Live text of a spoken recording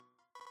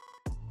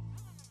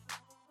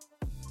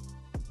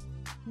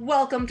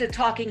Welcome to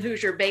Talking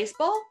Hoosier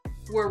Baseball.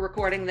 We're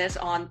recording this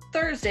on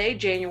Thursday,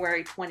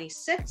 January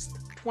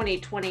 26th,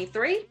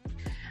 2023.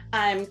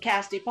 I'm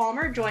Cassidy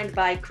Palmer, joined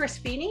by Chris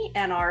Feeney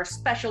and our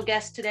special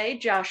guest today,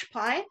 Josh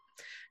Pye.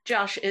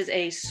 Josh is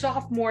a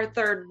sophomore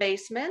third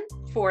baseman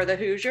for the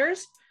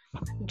Hoosiers.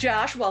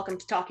 Josh, welcome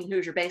to Talking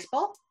Hoosier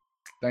Baseball.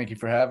 Thank you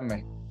for having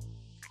me.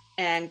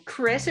 And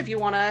Chris, if you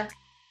want to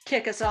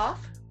kick us off.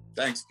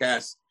 Thanks,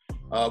 Cass.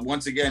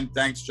 Once again,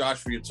 thanks, Josh,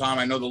 for your time.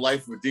 I know the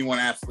life of a D1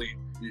 athlete,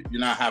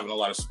 you're not having a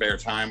lot of spare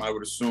time, I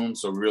would assume,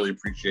 so really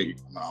appreciate you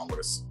coming on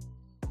with us.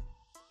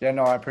 Yeah,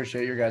 no, I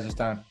appreciate your guys'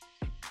 time.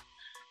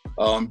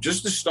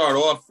 Just to start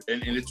off,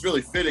 and it's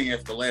really fitting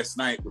after last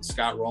night with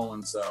Scott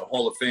Rolen's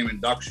Hall of Fame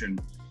induction,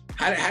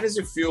 how does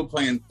it feel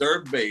playing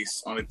third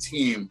base on a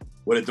team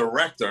where the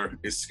director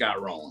is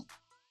Scott Rolen?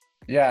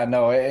 Yeah,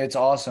 no, it's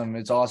awesome.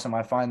 It's awesome.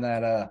 I find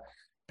that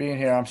being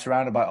here, I'm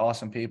surrounded by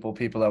awesome people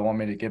that want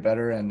me to get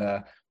better and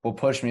will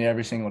push me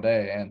every single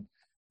day.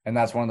 And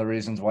that's one of the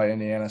reasons why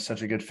Indiana is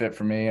such a good fit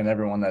for me and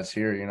everyone that's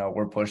here. You know,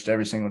 we're pushed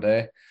every single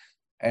day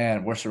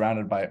and we're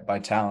surrounded by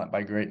talent,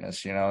 by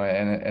greatness, you know,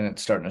 and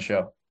it's starting to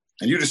show.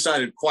 And you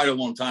decided quite a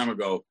long time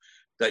ago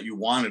that you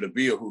wanted to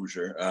be a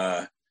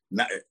Hoosier.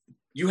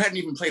 You hadn't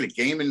even played a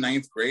game in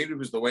ninth grade. It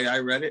was the way I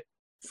read it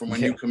from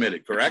when you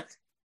committed, correct?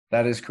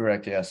 That is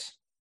correct, yes.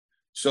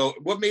 So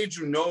what made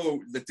you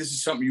know that this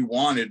is something you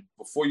wanted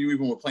before you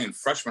even were playing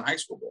freshman high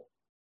school ball?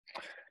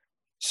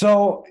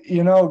 So,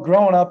 you know,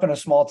 growing up in a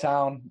small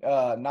town,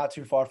 not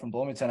too far from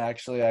Bloomington,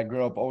 actually, I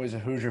grew up always a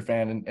Hoosier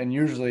fan, and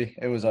usually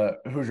it was a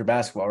Hoosier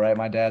basketball, right?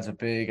 My dad's a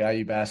big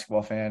IU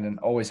basketball fan and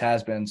always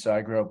has been. So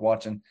I grew up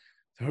watching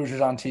the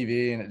Hoosiers on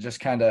TV, and it just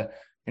kind of,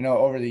 you know,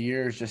 over the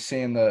years, just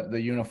seeing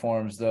the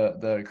uniforms,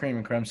 the cream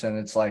and crimson,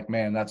 it's like,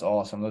 man, that's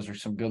awesome. Those are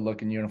some good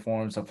looking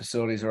uniforms. The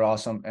facilities are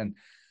awesome.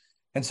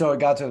 And so it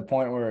got to the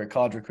point where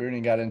college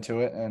recruiting got into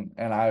it,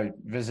 and I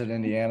visited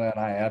Indiana, and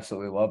I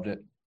absolutely loved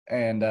it.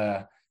 And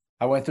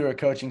I went through a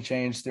coaching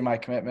change through my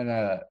commitment.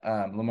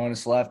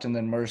 Lamonis left, and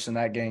then Merce and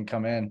that gang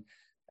come in.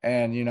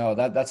 And, you know,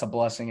 that's a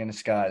blessing in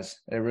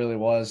disguise. It really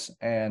was.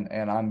 And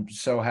I'm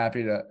so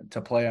happy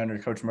to play under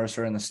Coach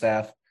Mercer and the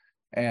staff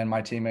and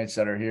my teammates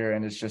that are here.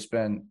 And it's just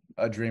been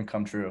a dream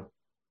come true.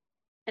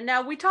 And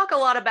now we talk a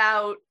lot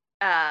about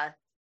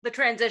the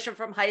transition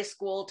from high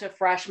school to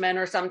freshman,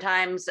 or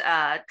sometimes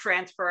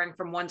transferring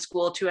from one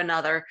school to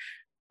another.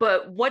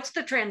 But what's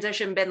the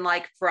transition been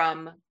like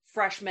from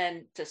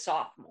freshman to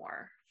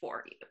sophomore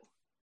for you?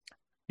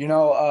 You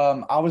know,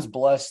 I was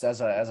blessed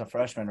as a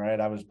freshman, right?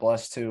 I was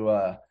blessed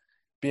to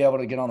be able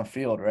to get on the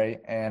field, right,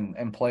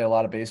 and play a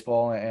lot of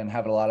baseball and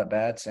have a lot of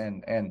bats.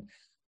 And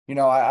you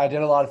know, I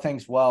did a lot of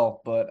things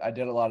well, but I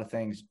did a lot of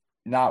things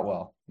not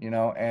well, you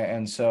know,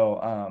 and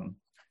so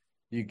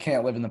you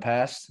can't live in the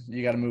past.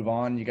 You got to move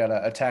on. You got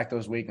to attack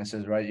those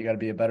weaknesses, right? You got to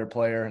be a better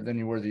player than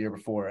you were the year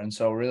before. And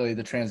so really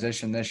the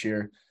transition this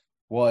year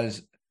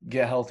was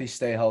get healthy,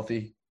 stay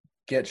healthy,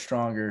 get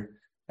stronger,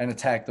 and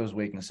attack those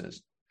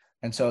weaknesses.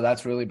 And so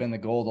that's really been the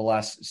goal the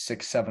last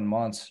 6-7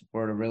 months,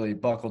 were to really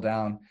buckle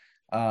down,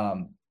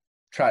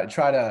 try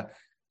to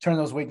turn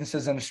those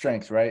weaknesses into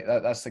strengths, right?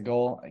 That's the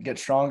goal. Get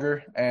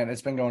stronger, and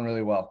it's been going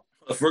really well.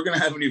 If we're going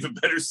to have an even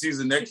better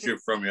season next year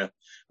from you,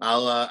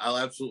 I'll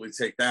absolutely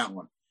take that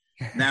one.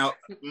 Now,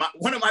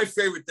 one of my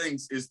favorite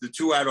things is the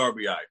 2-out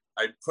RBI.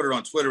 I put it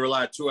on Twitter a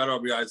lot. 2-out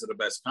RBIs are the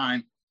best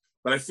kind.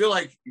 But I feel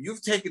like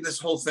you've taken this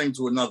whole thing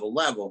to another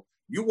level.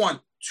 You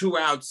want 2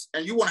 outs,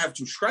 and you want to have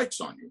 2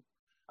 strikes on you.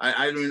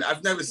 I mean,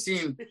 I've never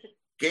seen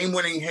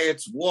game-winning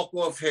hits,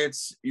 walk-off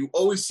hits. You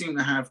always seem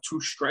to have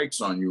 2 strikes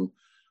on you.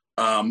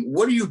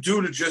 What do you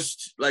do to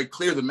just, like,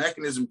 clear the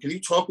mechanism? Can you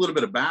talk a little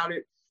bit about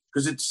it?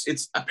 Because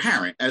it's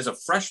apparent. As a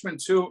freshman,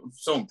 too,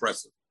 so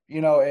impressive. You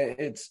know,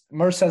 it's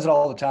Merce says it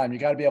all the time. You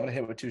got to be able to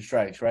hit with 2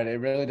 strikes, right? It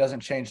really doesn't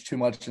change too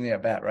much in the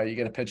at-bat, right? You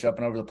got to pitch up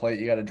and over the plate.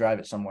 You got to drive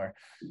it somewhere.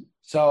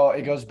 So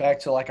it goes back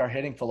to, like, our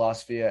hitting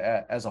philosophy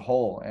as a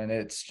whole, and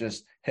it's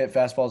just hit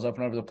fastballs up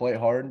and over the plate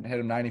hard, hit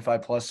them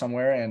 95-plus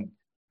somewhere,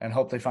 and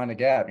hope they find a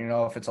gap. You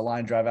know, if it's a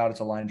line drive out, it's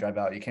a line drive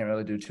out. You can't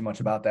really do too much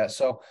about that.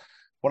 So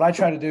what I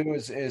try to do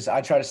is I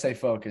try to stay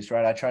focused,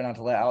 right? I try not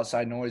to let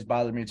outside noise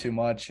bother me too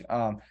much.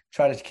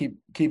 Try to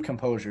keep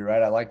composure,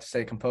 right? I like to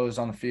stay composed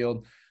on the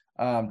field.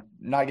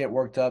 Not get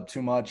worked up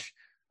too much.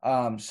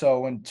 So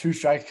when 2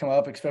 strikes come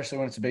up, especially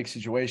when it's a big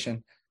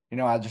situation, you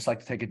know, I just like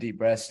to take a deep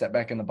breath, step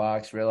back in the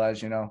box,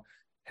 realize, you know,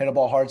 hit a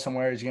ball hard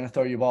somewhere. He's going to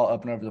throw you a ball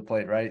up and over the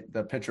plate, right?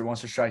 The pitcher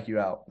wants to strike you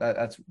out.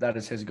 That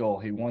is his goal.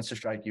 He wants to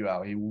strike you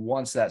out. He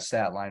wants that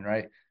stat line,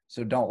 right?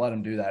 So don't let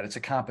him do that. It's a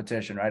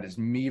competition, right? It's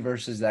me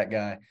versus that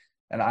guy,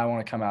 and I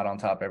want to come out on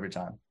top every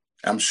time.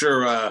 I'm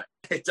sure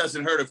it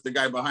doesn't hurt if the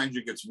guy behind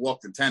you gets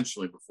walked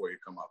intentionally before you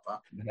come up,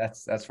 huh?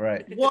 That's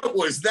right. What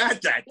was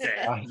that day?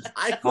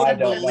 I couldn't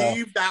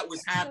believe that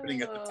was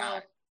happening at the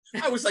time.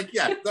 I was like,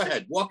 yeah, go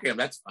ahead. Walk him.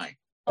 That's fine.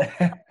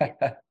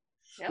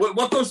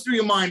 What goes through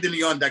your mind in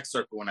the on-deck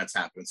circle when that's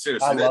happening?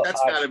 Seriously,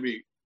 that's got to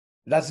be.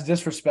 That's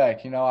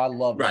disrespect. You know, I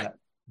love right. that.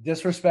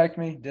 Disrespect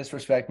me.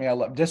 I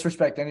love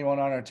disrespect anyone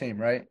on our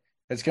team, right?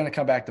 It's going to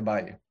come back to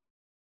bite you.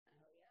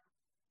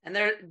 And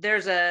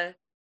there's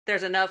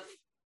enough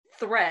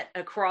threat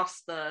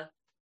across the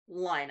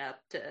lineup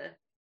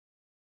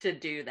to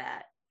do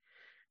that.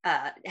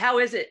 How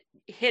is it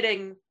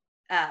hitting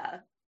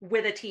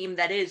with a team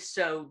that is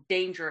so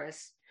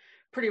dangerous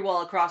pretty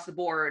well across the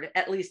board,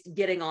 at least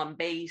getting on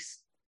base,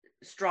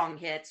 strong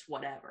hits,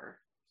 whatever?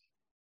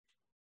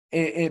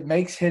 It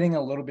makes hitting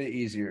a little bit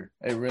easier.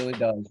 It really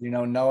does.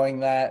 Knowing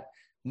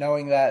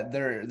that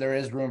there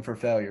is room for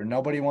failure.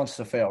 Nobody wants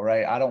to fail,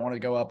 right? I don't want to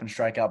go up and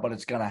strike out, but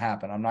it's going to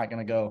happen. I'm not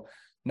going to go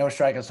no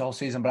strikeouts the whole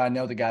season, but I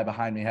know the guy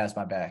behind me has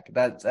my back.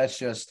 That's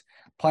just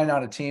playing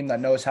on a team that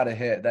knows how to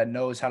hit, that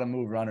knows how to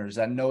move runners,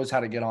 that knows how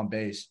to get on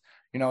base.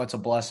 It's a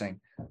blessing.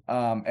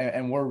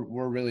 And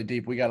we're really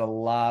deep. We got a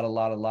lot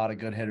of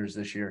good hitters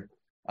this year.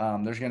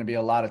 There's going to be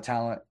a lot of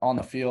talent on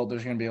the field.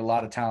 There's going to be a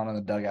lot of talent in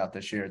the dugout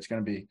this year. It's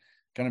going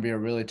to be a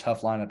really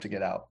tough lineup to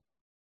get out.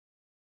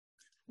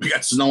 We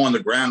got snow on the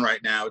ground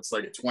right now. It's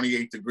like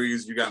 28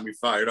 degrees. You got me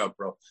fired up,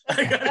 bro.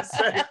 I gotta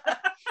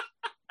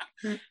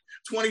say,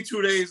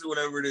 22 days or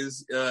whatever it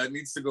is,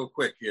 needs to go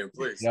quick here,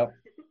 please. Yep.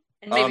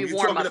 And maybe you're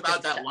talking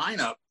about that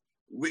lineup.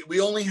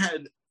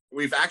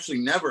 We've actually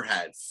never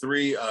had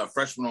 3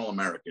 freshman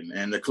All-American,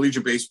 and the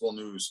Collegiate Baseball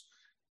News,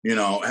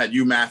 had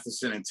Hugh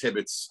Matheson and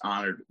Tibbetts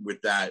honored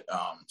with that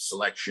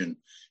selection.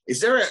 Is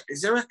there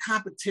a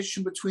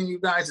competition between you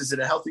guys? Is it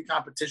a healthy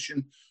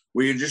competition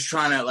where you're just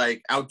trying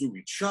to outdo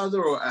each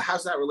other, or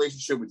how's that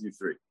relationship with you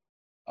 3?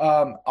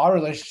 Our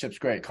relationship's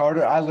great.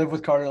 Carter, I lived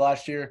with Carter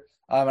last year,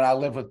 and I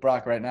live with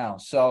Brock right now.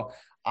 So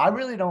I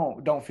really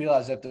don't feel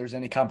as if there's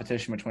any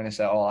competition between us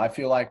at all. I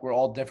feel like we're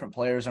all different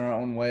players in our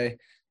own way.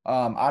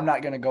 I'm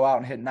not going to go out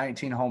and hit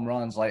 19 home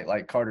runs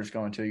like Carter's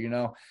going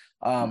to,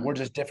 We're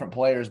just different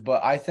players.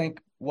 But I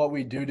think what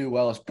we do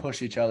well is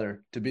push each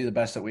other to be the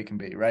best that we can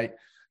be, right?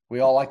 We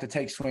all like to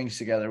take swings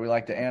together. We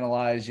like to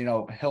analyze,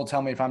 he'll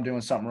tell me if I'm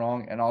doing something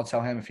wrong, and I'll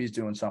tell him if he's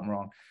doing something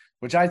wrong,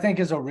 which I think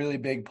is a really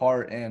big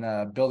part in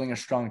building a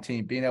strong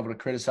team, being able to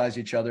criticize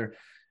each other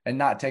and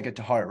not take it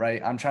to heart,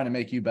 right? I'm trying to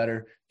make you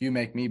better. You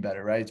make me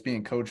better, right? It's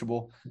being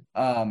coachable.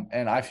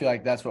 And I feel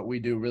like that's what we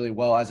do really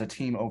well as a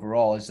team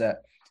overall, is that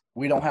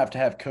we don't have to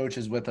have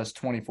coaches with us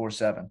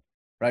 24/7,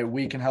 right?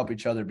 We can help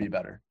each other be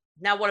better.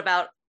 Now, what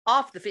about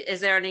off the field? Is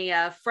there any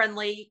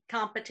friendly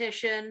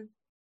competition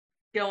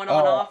going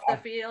on off the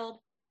field?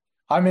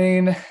 I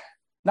mean,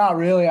 not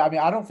really. I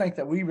mean, I don't think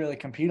that we really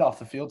compete off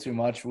the field too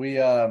much. We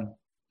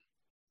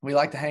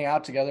like to hang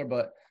out together,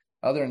 but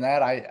other than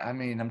that, I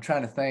mean, I'm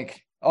trying to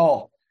think.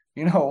 Oh,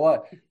 you know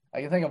what?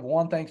 I can think of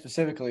one thing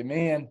specifically.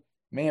 Me and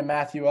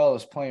Matthew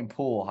Ellis playing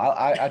pool.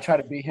 I try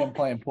to beat him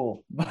playing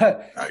pool,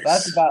 but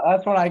nice.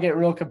 That's when I get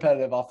real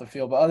competitive off the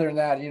field. But other than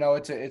that,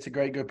 it's a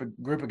great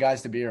group of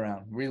guys to be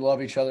around. We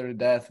love each other to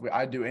death.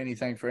 I'd do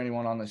anything for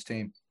anyone on this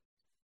team.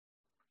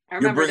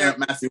 You're bringing up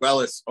Matthew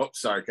Ellis. Oh,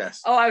 sorry,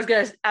 Cass. Oh, I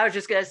was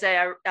just gonna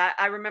say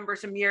I remember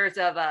some years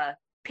of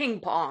ping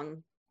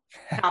pong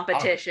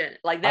competition.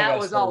 That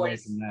was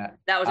always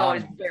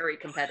very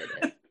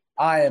competitive.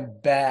 I am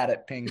bad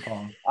at ping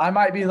pong. I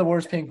might be the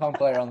worst ping pong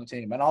player on the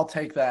team, and I'll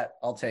take that.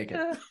 I'll take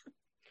it.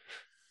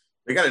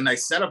 They got a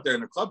nice setup there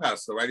in the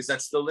clubhouse, though, right? Is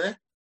that still there?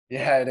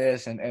 Yeah, it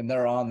is, and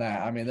they're on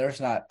that. I mean,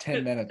 there's not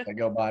 10 minutes that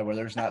go by where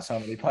there's not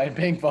somebody playing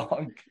ping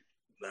pong.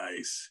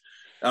 Nice.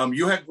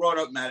 You had brought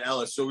up Matt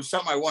Ellis, so it was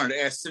something I wanted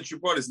to ask. Since you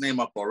brought his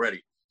name up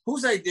already,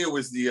 whose idea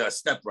was the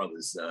Step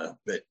Brothers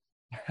bit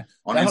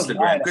on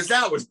Instagram? Because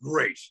that was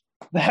great.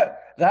 That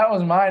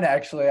was mine,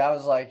 actually. I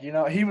was like,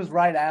 he was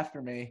right after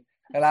me.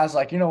 And I was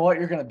like, you know what?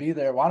 You're going to be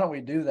there. Why don't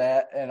we do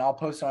that? And I'll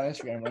post it on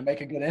Instagram. We'll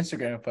make a good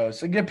Instagram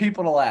post and get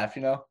people to laugh,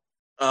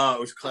 Oh, it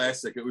was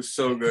classic. It was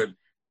so good.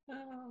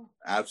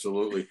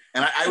 Absolutely.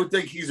 And I would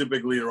think he's a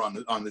big leader on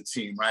the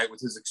team, right? With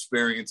his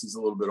experience, he's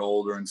a little bit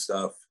older and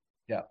stuff.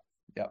 Yeah.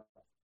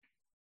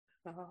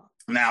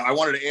 Now, I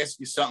wanted to ask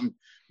you something.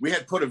 We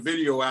had put a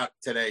video out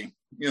today.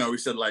 We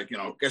said,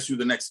 guess who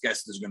the next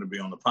guest is going to be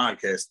on the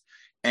podcast?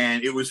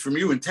 And it was from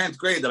you in 10th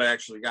grade that I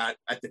actually got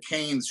at the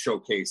Canes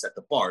showcase at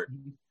the Bart.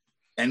 Mm-hmm.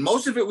 And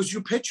most of it was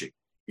you pitching,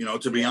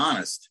 to be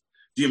honest.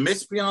 Do you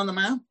miss being on the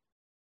mound?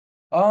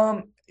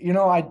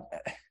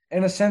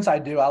 In a sense, I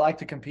do. I like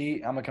to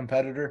compete. I'm a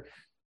competitor.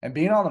 And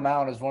being on the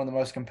mound is one of the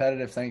most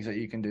competitive things that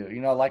you can do.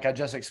 Like I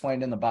just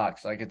explained in the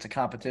box, it's a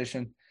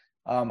competition.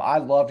 I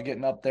loved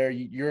getting up there.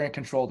 You're in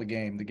control of the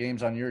game. The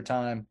game's on your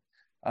time.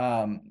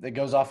 It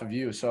goes off of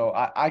you. So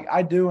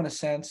I do in a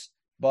sense,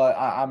 but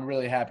I'm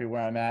really happy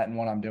where I'm at and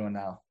what I'm doing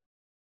now.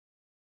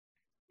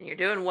 You're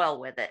doing well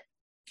with it.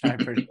 I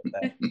appreciate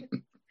that.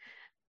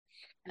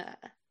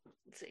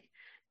 Let's see.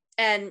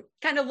 And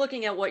kind of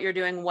looking at what you're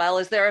doing well,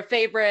 is there a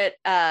favorite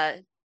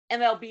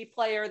MLB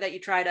player that you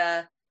try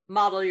to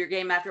model your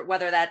game after,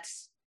 whether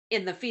that's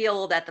in the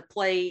field, at the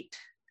plate,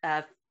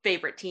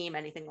 favorite team,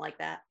 anything like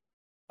that?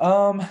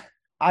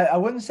 I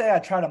wouldn't say I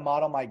try to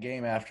model my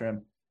game after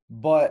him,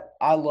 but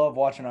I love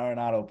watching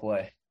Arenado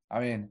play.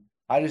 I mean,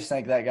 I just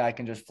think that guy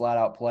can just flat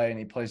out play, and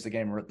he plays the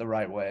game the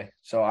right way.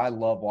 So I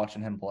love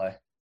watching him play.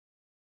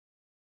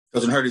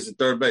 Doesn't hurt he's at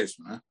third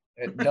baseman, huh?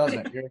 It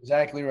doesn't. You're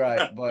exactly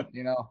right. But,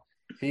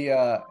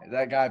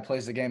 That guy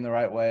plays the game the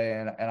right way,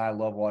 and I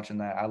love watching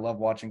that. I love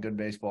watching good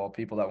baseball,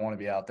 people that want to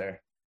be out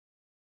there.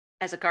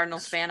 As a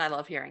Cardinals fan, I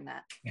love hearing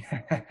that.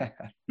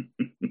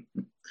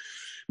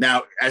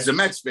 Now, as a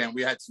Mets fan,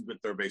 we had some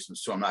good third basemen,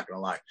 so I'm not going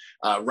to lie.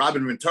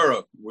 Robin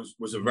Ventura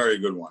was a very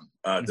good one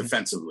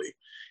defensively.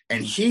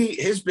 And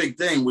his big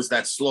thing was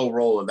that slow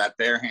roller, that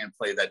bare hand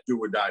play, that do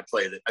or die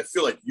play that I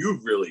feel like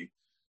you've really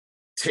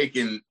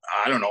taken,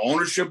 I don't know,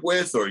 ownership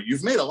with, or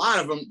you've made a lot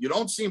of them. You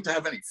don't seem to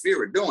have any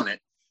fear of doing it.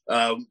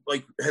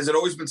 Like, has it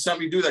always been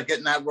something you do, that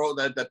getting that role,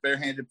 that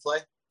barehanded play?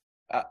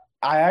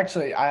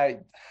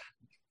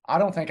 I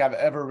don't think I've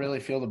ever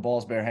really feel the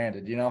balls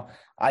barehanded. You know,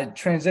 I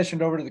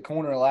transitioned over to the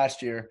corner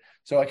last year,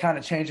 so it kind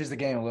of changes the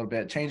game a little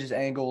bit, changes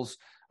angles.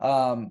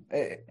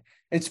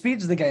 It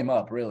speeds the game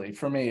up, really.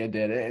 For me, it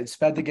did. It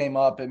sped the game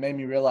up. It made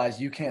me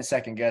realize you can't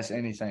second guess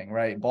anything,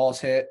 right?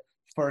 Balls hit,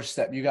 first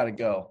step, you got to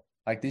go.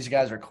 Like, these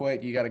guys are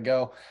quick, you got to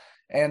go.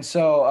 And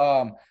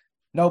so,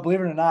 no,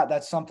 believe it or not,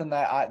 that's something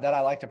that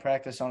I like to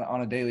practice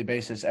on a daily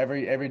basis.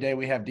 Every day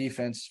we have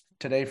defense.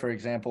 Today, for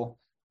example,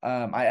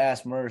 I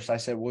asked Merce, I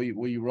said, will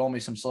you roll me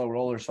some slow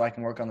rollers so I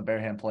can work on the bare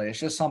hand play? It's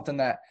just something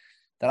that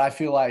I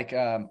feel like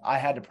I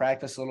had to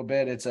practice a little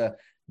bit. It's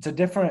a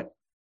different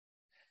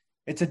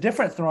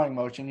throwing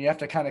motion. You have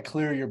to kind of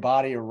clear your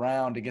body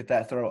around to get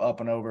that throw up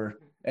and over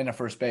into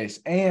first base.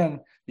 And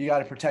you got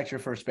to protect your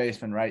first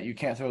baseman, right? You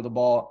can't throw the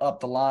ball up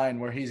the line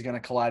where he's going to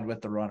collide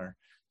with the runner.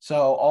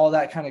 So all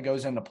that kind of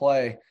goes into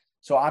play.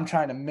 So I'm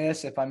trying to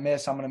miss. If I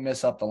miss, I'm going to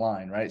miss up the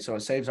line, right? So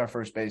it saves our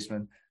first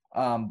baseman.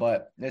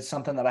 But it's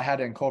something that I had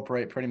to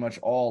incorporate pretty much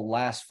all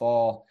last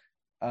fall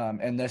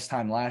and this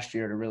time last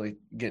year to really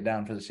get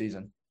down for the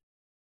season.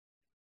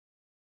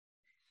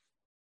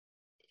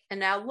 And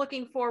now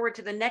looking forward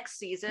to the next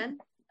season,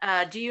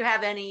 do you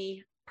have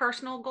any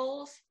personal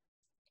goals?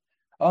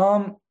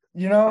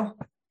 You know,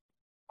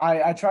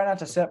 I try not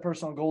to set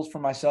personal goals for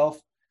myself.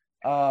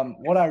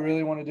 What I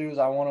really want to do is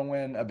I want to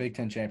win a Big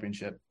Ten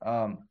championship.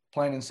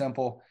 Plain and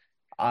simple.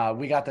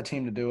 We got the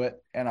team to do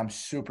it, and I'm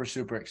super,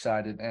 super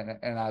excited.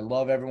 And I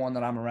love everyone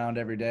that I'm around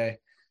every day.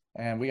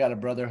 And we got a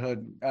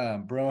brotherhood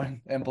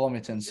brewing in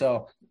Bloomington.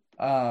 So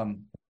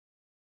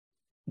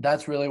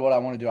that's really what I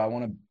want to do. I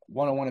want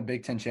to win a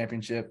Big Ten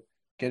championship,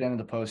 get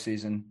into the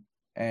postseason,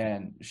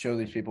 and show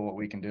these people what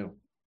we can do.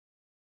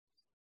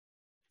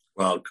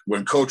 Well,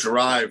 when Coach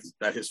arrived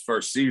at his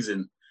first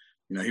season,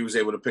 you know, he was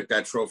able to pick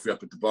that trophy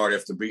up at the bar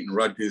after beating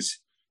Rutgers.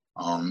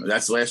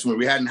 That's the last one.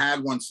 We hadn't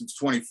had one since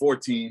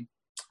 2014.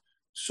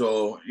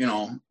 So, you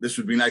know, this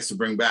would be nice to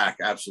bring back.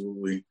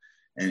 Absolutely.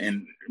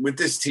 And with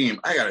this team,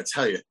 I got to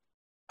tell you,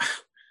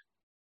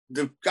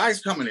 the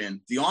guys coming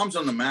in, the arms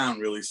on the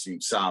mound really seem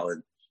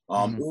solid.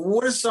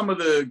 What are some of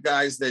the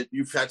guys that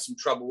you've had some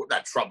trouble with?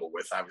 Not trouble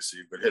with, obviously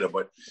you're a good hitter,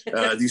 but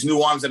these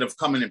new arms that have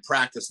come in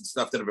practice and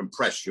stuff that have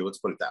impressed you? Let's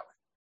put it that way.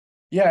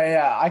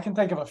 Yeah. I can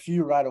think of a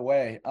few right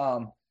away.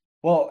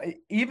 Well,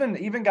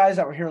 even guys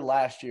that were here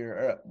last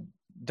year,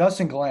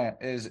 Dustin Glant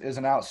is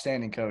an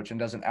outstanding coach and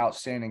does an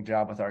outstanding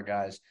job with our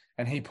guys,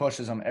 and he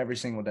pushes them every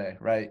single day,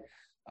 right?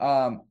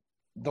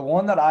 The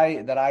one that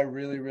I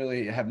really,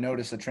 really have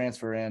noticed a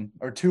transfer in,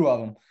 or two of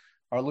them,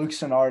 are Luke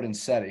Sennard and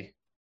Seti.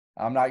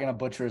 I'm not going to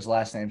butcher his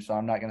last name, so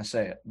I'm not going to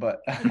say it. But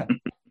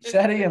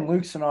Seti and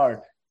Luke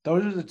Sennard,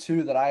 those are the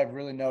two that I have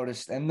really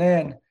noticed. And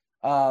then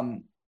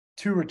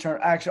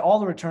actually, all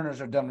the returners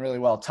have done really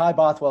well. Ty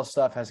Bothwell's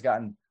stuff has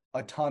gotten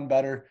a ton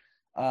better.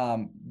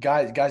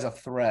 Guy's a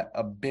threat,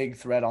 a big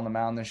threat on the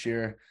mound this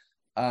year.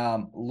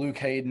 Luke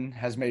Hayden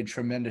has made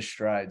tremendous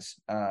strides.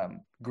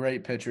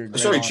 Great pitcher.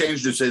 So he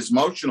changed his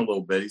motion a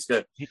little bit.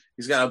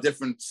 He's got a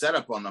different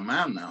setup on the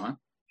mound now, huh?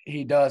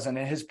 He does, and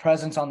his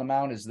presence on the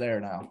mound is there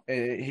now.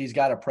 He's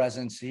got a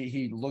presence.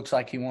 He looks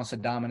like he wants to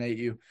dominate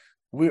you.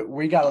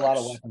 We got a lot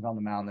of weapons on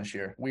the mound this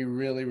year. We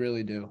really,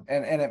 really do.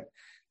 And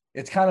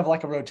it's kind of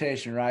like a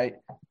rotation, right?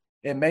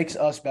 It makes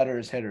us better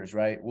as hitters,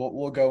 right?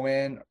 We'll go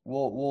in,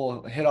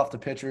 we'll hit off the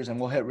pitchers, and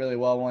we'll hit really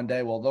well one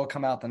day. Well, they'll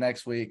come out the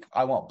next week.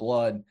 I want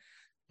blood.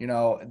 You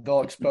know,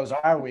 they'll expose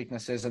our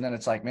weaknesses, and then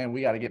it's like, man,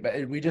 we got to get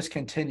better. We just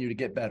continue to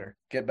get better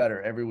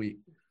every week.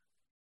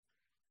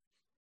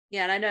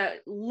 Yeah, and I know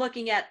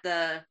looking at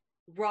the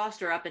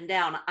roster up and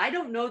down, I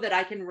don't know that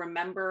I can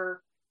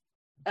remember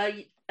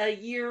a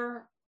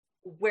year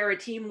where a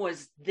team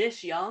was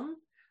this young,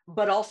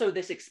 but also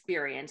this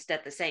experienced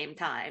at the same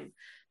time.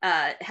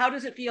 How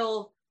does it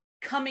feel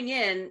coming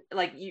in?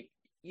 Like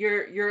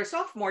you're a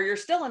sophomore, you're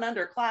still an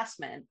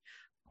underclassman,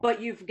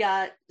 but you've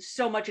got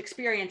so much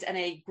experience and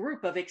a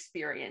group of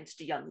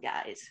experienced young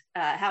guys.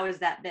 How has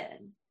that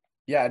been?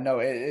 Yeah, no,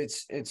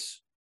 it's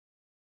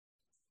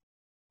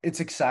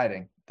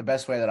exciting. The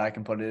best way that I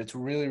can put it. It's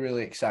really,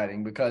 really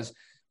exciting because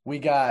we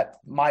got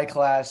my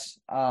class,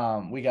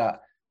 we got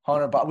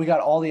Hunter, but we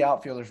got all the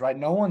outfielders, right?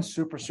 No one's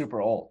super,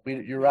 super old.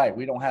 You're right.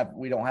 We don't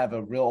have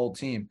a real old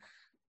team.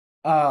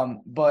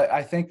 But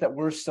I think that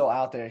we're still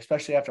out there,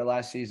 especially after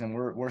last season.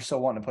 We're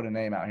still wanting to put a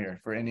name out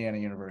here for Indiana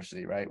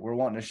University, right? We're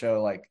wanting to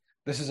show like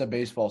this is a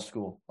baseball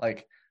school.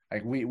 Like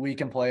we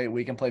can play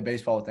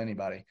baseball with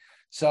anybody.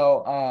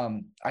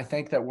 So I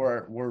think that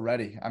we're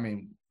ready. I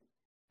mean,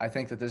 I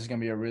think that this is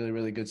going to be a really,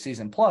 really good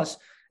season. Plus,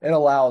 it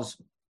allows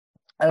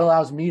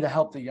me to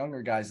help the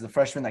younger guys, the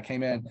freshmen that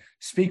came in,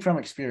 speak from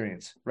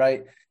experience,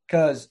 right?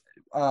 Because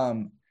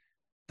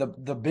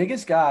the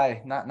biggest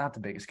guy, not the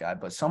biggest guy,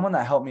 but someone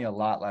that helped me a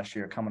lot last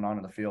year coming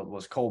onto the field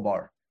was Cole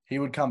Barr. He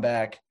would come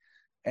back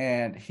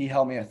and he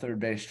helped me at third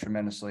base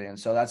tremendously. And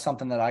so that's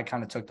something that I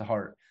kind of took to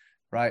heart,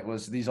 right?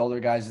 Was these older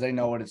guys, they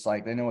know what it's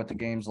like. They know what the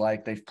game's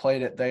like. They've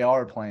played it. They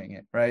are playing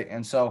it, right?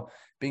 And so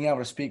being able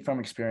to speak from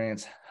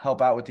experience,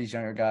 help out with these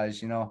younger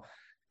guys, you know,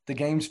 the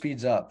game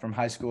speeds up from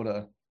high school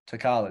to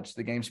college.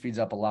 The game speeds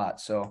up a lot.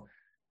 So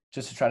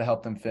just to try to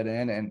help them fit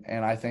in.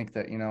 And I think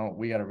that, you know,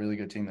 we got a really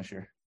good team this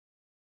year.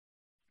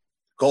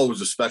 Cole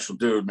was a special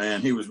dude,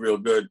 man. He was real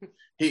good.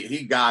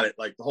 He got it.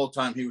 Like the whole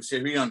time he was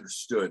here, he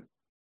understood.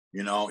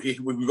 You know, he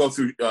would go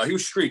through. He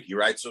was streaky,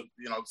 right? So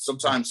you know,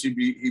 sometimes he'd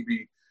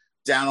be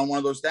down on one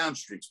of those down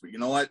streaks. But you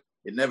know what?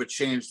 It never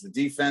changed the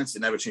defense.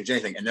 It never changed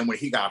anything. And then when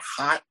he got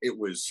hot, it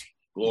was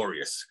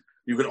glorious.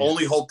 You could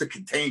only hope to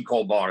contain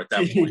Cole Barr at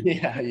that point.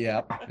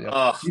 yeah.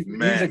 Oh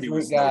man, he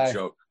was no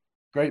joke.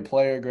 Great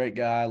player, great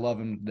guy. I love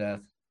him to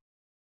death.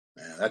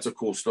 Man, that's a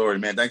cool story,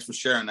 man. Thanks for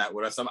sharing that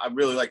with us. I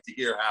really like to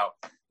hear how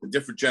the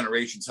different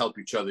generations help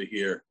each other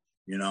here,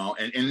 you know,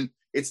 and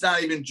it's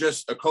not even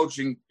just a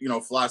coaching, you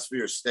know, philosophy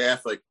or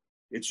staff. Like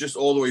it's just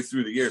all the way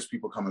through the years,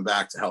 people coming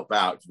back to help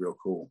out. It's real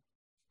cool.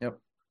 Yep.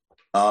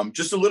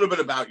 Just a little bit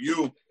about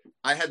you.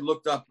 I had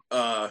looked up,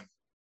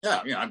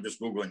 I'm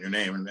just Googling your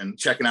name and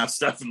checking out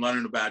stuff and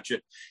learning about you.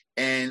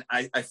 And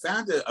I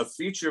found a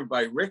feature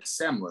by Rick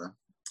Semler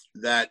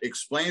that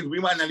explains we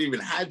might not even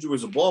had you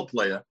as a ball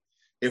player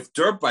if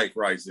dirt bike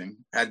racing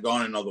had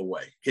gone another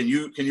way. Can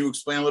you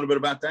explain a little bit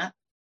about that?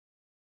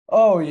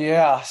 Oh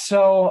yeah.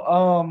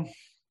 So,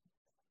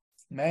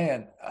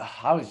 man,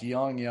 I was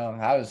young.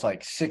 I was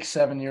like 6,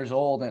 7 years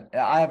old. And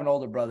I have an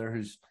older brother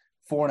who's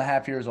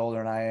 4.5 years older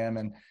than I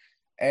am.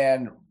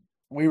 And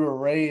we were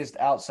raised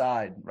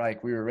outside,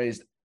 right? We were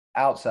raised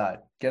outside,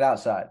 get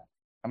outside.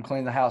 I'm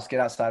cleaning the house,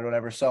 get outside,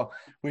 whatever. So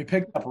we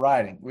picked up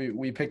riding.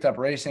 We picked up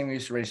racing. We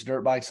used to race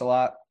dirt bikes a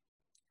lot.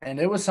 And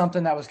it was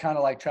something that was kind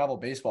of like travel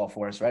baseball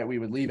for us, right? We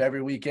would leave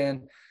every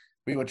weekend.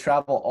 We would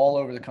travel all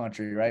over the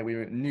country, right? We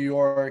were in New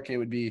York. It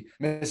would be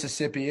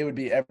Mississippi. It would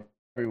be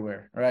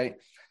everywhere, right?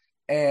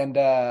 And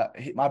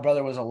my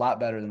brother was a lot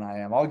better than I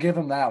am. I'll give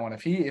him that one.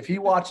 If he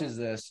watches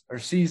this or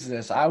sees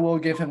this, I will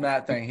give him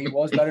that thing. He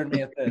was better than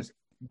me at this.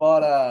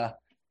 But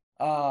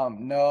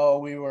no,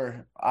 we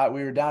were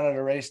down at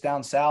a race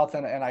down south,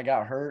 and I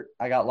got hurt.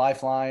 I got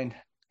lifelined,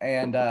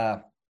 and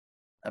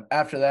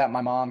after that,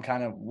 my mom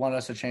kind of wanted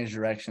us to change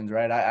directions,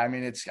 right? I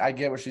mean, I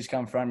get where she's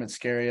come from. It's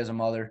scary as a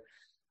mother.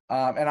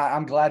 And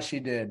I'm glad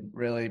she did,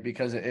 really,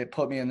 because it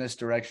put me in this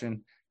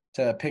direction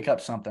to pick up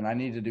something. I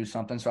need to do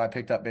something. So I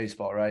picked up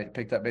baseball, right?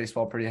 Picked up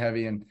baseball pretty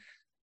heavy.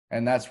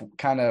 And that's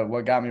kind of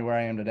what got me where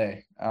I am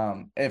today.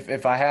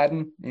 If I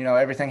hadn't, you know,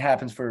 everything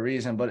happens for a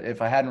reason, but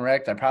if I hadn't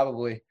wrecked, I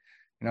probably,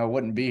 you know,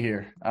 wouldn't be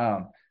here.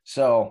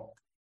 So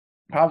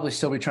probably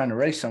still be trying to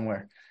race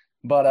somewhere.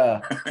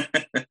 But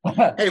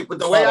hey, but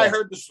the way I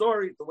heard the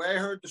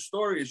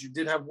story is you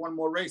did have one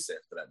more race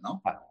after that,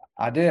 no?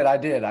 I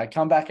did. I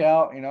come back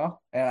out, you know,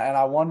 and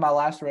I won my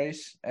last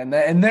race, and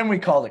then we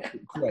called it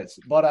quits.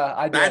 But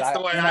I did. That's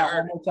the way I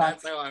heard it.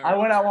 That's how I heard it. I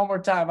went out one more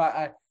time.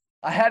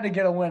 I had to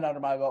get a win under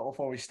my belt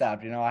before we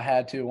stopped. You know, I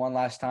had to one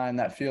last time.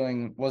 That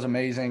feeling was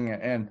amazing,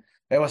 and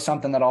it was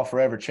something that I'll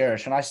forever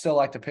cherish. And I still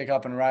like to pick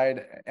up and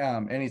ride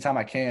anytime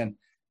I can.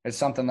 It's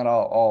something that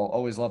I'll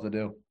always love to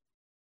do.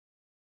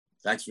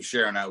 Thanks for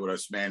sharing that with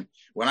us, man.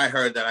 When I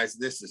heard that,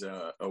 this is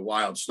a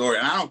wild story.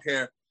 And I don't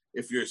care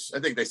if I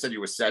think they said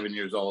you were 7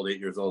 years old, 8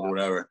 years old, or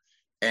whatever.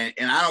 And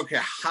I don't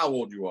care how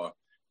old you are.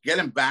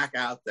 Getting back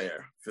out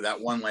there for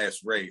that one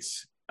last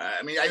race.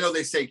 I mean, I know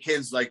they say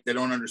kids, like, they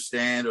don't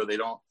understand or they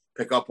don't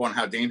pick up on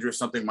how dangerous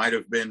something might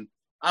have been.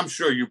 I'm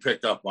sure you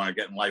picked up on it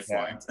getting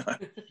lifelines.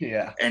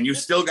 Yeah. And you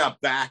still got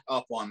back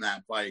up on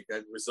that bike.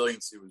 That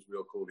resiliency was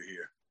real cool to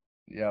hear.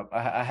 Yeah,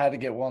 I had to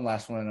get one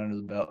last one under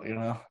the belt, you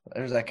know.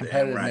 There's that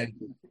competitive nature.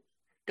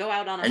 Go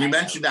out on a And you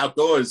mentioned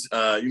outdoors.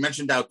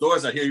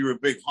 I hear you're a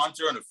big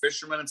hunter and a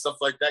fisherman and stuff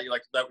like that. You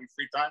like to do that with your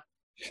free time?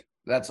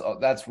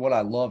 That's what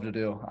I love to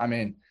do. I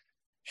mean,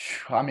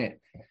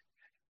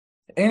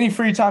 any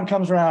free time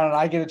comes around and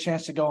I get a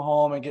chance to go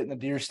home and get in the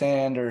deer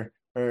stand or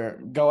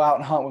go out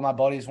and hunt with my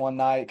buddies one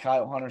night,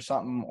 coyote hunt or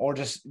something, or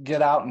just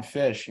get out and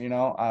fish, you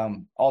know,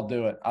 I'll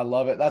do it. I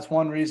love it. That's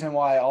one reason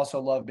why I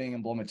also love being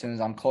in Bloomington is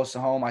I'm close to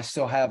home. I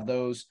still have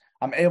those.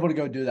 I'm able to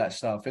go do that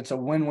stuff. It's a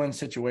win-win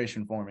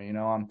situation for me. You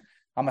know,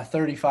 I'm a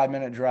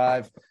 35-minute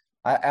drive.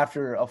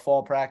 After a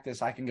fall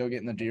practice, I can go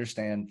get in the deer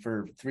stand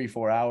for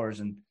 3-4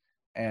 hours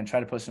and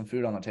try to put some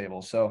food on the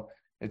table. So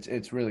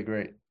it's really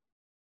great.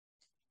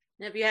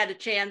 Have you had a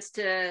chance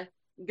to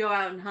go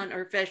out and hunt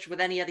or fish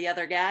with any of the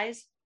other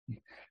guys?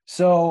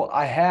 So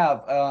I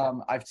have.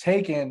 I've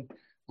taken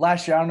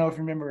last year. I don't know if you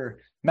remember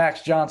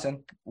Max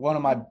Johnson, one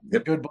of my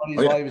good buddies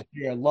while he was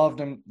here. I loved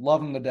him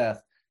to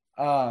death.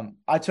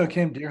 I took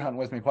him deer hunting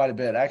with me quite a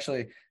bit.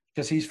 Actually,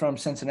 because he's from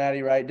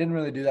Cincinnati, right? Didn't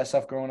really do that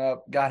stuff growing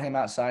up. Got him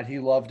outside. He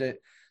loved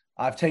it.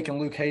 I've taken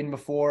Luke Hayden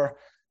before.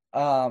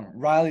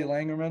 Riley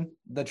Langerman,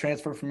 the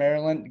transfer from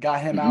Maryland,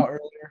 got him out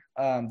earlier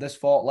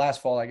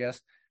last fall, I guess,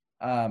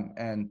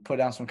 and put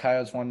down some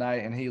coyotes one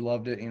night, and he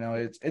loved it.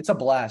 It's a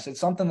blast. It's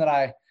something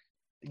that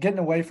getting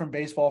away from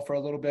baseball for a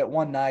little bit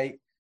one night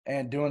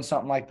and doing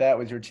something like that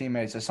with your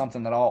teammates is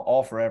something that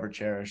I'll forever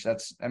cherish.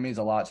 That means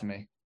a lot to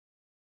me.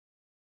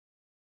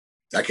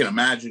 I can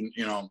imagine,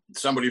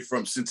 somebody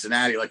from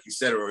Cincinnati, like you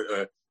said,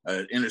 or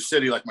inner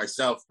city like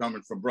myself,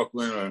 coming from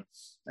Brooklyn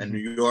and New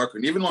York,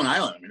 and even Long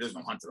Island. I mean, there's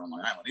no hunting on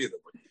Long Island either,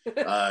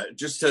 but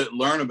just to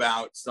learn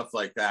about stuff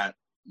like that,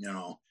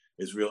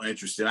 is real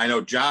interesting. I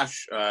know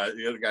Josh,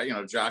 the other guy,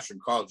 Josh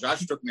and Carl.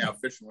 Josh took me out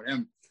fishing with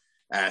him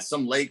at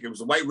some lake. It was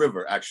the White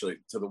River, actually,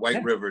 to the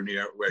White River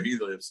near where he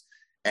lives.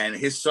 And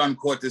his son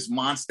caught this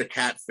monster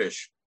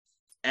catfish.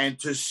 And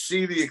to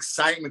see the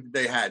excitement that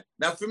they had.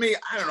 Now, for me,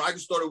 I don't know. I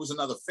just thought it was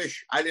another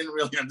fish. I didn't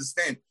really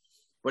understand.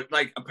 But,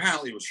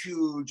 apparently it was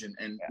huge.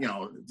 And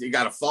you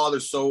got a father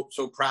so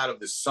proud of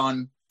his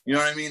son. You know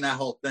what I mean? That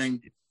whole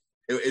thing.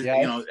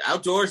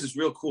 Outdoors is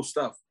real cool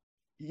stuff.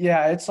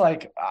 Yeah, it's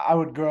like I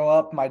would grow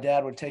up. My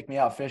dad would take me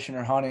out fishing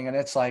or hunting. And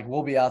it's like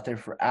we'll be out there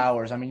for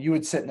hours. I mean, you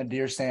would sit in the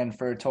deer stand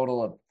for a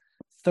total of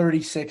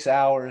 36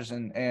 hours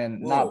and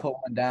not put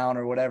one down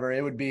or whatever.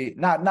 It would be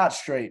not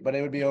straight, but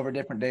it would be over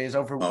different days,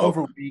 over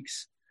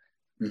weeks.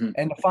 Mm-hmm.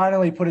 And to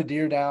finally put a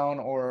deer down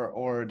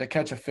or to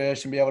catch a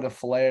fish and be able to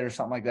fillet it or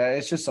something like that,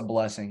 it's just a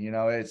blessing.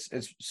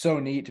 It's so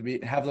neat to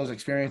have those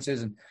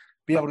experiences and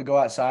be able to go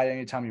outside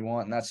anytime you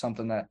want. And that's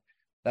something that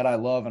I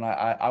love and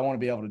I want to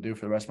be able to do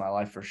for the rest of my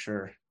life for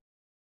sure.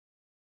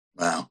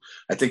 Wow.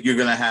 I think your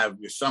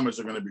summers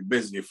are going to be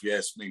busy if you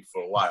ask me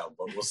for a while,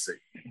 but we'll see.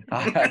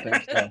 I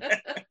think so.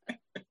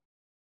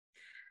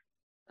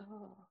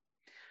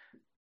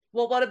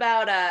 Well, what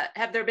about,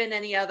 have there been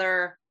any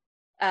other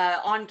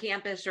on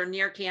campus or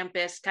near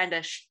campus kind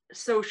of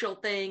social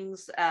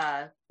things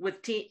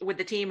with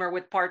the team or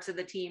with parts of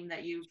the team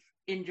that you've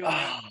enjoyed?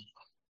 Oh,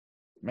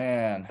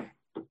 man.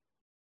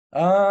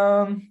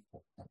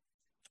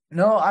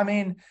 No, I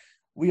mean,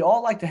 we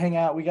all like to hang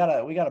out. We got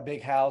a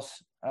big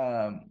house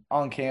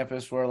on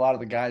campus where a lot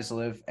of the guys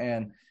live,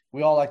 and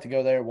we all like to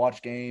go there,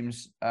 watch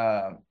games.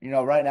 Right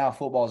now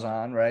football's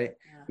on, right?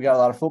 Yeah. We got a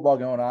lot of football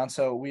going on,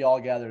 so we all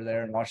gather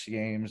there and watch the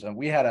games. And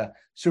we had a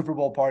Super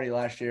Bowl party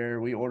last year.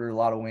 We ordered a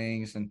lot of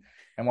wings and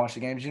watched the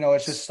games.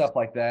 It's just stuff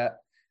like that.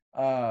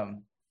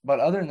 But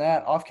other than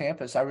that, off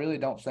campus, I really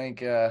don't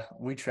think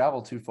we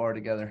travel too far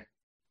together.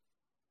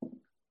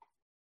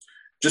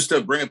 Just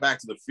to bring it back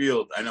to the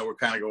field, I know we're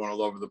kind of going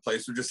all over the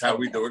place, but just how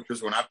we do it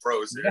because we're not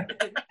pros here.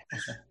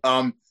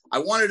 I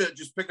wanted to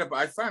just pick up,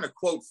 I found a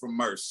quote from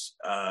Merce.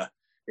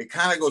 It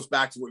kind of goes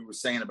back to what we were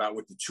saying about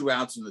with the 2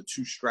 outs and the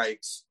 2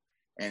 strikes.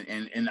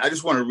 And I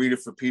just want to read it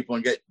for people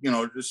and get,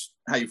 just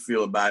how you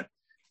feel about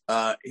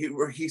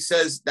it. He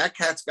says, that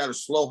cat's got a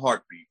slow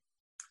heartbeat.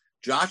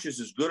 Josh is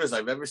as good as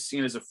I've ever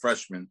seen as a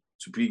freshman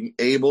to being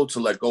able to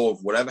let go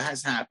of whatever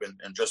has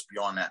happened and just be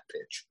on that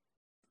pitch.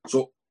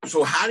 So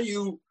how do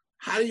you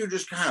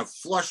just kind of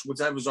flush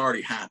whatever's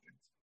already happened?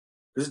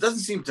 Because it doesn't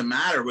seem to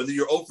matter whether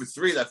you're 0 for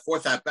 3, that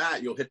 4th at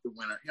bat, you'll hit the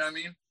winner. You know what I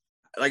mean?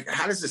 Like,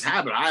 how does this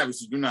happen? I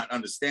obviously do not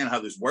understand how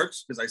this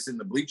works because I sit in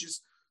the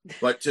bleachers.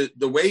 But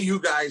the way you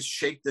guys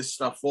shake this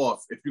stuff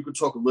off, if you could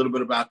talk a little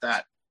bit about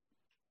that.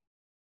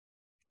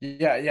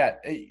 Yeah,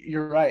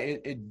 you're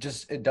right. It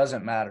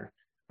doesn't matter,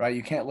 right?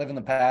 You can't live in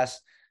the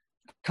past.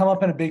 Come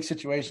up in a big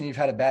situation, you've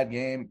had a bad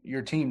game,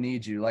 your team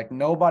needs you. Like,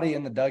 nobody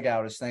in the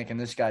dugout is thinking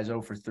this guy's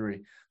 0 for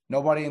 3.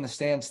 Nobody in the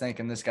stands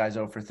thinking this guy's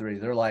 0 for 3.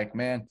 They're like,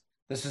 man,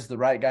 this is the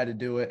right guy to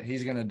do it.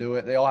 He's going to do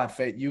it. They all have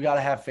faith. You got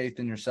to have faith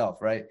in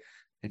yourself, right?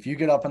 If you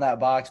get up in that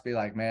box, be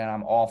like, man,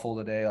 I'm awful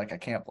today. Like, I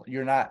can't –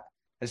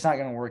 it's not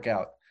going to work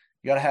out.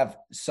 You got to have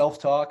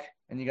self-talk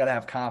and you got to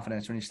have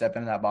confidence when you step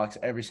into that box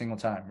every single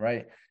time,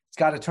 right? It's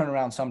got to turn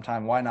around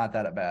sometime. Why not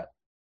that at bat?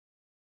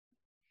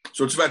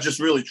 So it's about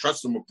just really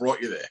trusting what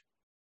brought you there.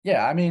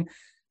 Yeah, I mean,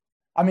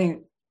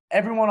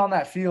 everyone on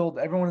that field,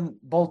 everyone in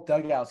both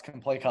dugouts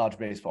can play college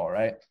baseball,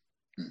 right?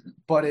 Mm-hmm.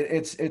 But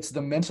it's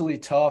the mentally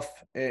tough.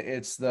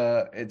 It's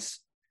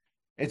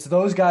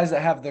those guys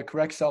that have the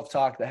correct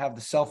self-talk, that have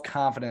the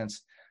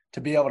self-confidence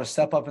to be able to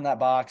step up in that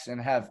box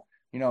and have,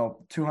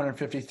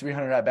 250,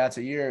 300 at-bats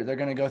a year. They're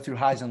going to go through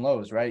highs and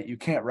lows, right? You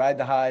can't ride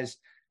the highs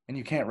and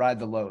you can't ride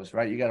the lows,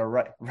 right? You got to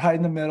ride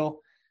in the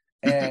middle,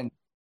 and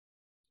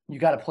you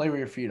got to play where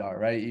your feet are,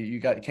 right? You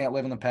can't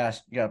live in the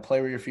past. You got to play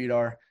where your feet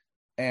are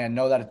and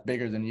know that it's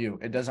bigger than you.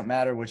 It doesn't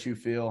matter what you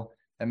feel.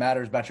 It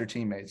matters about your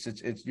teammates.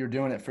 It's you're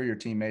doing it for your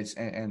teammates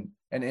and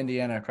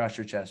Indiana across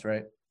your chest,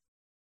 right?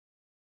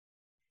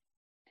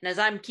 And as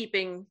I'm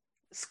keeping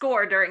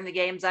score during the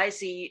games, I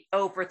see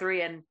 0 for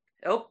 3 and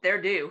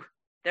they're due.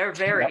 They're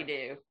very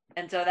due.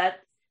 And so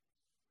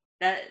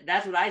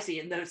that's what I see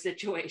in those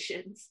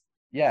situations.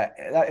 Yeah,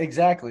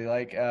 exactly.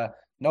 Like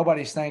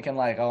nobody's thinking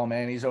like, oh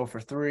man, he's 0 for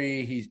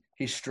 3.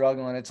 He's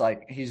struggling. It's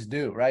like he's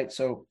due, right?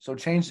 So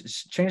change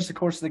the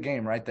course of the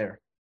game right there.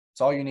 It's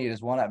all you need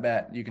is one at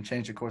bat. You can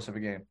change the course of a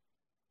game.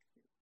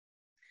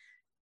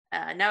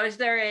 Now, is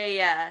there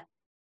a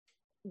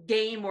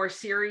game or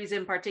series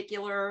in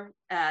particular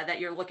that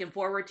you're looking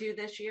forward to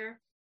this year?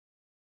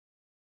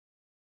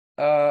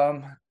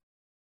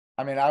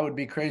 I mean, I would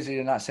be crazy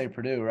to not say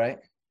Purdue, right?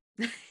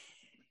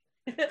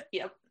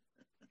 Yep.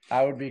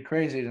 I would be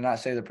crazy to not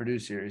say the Purdue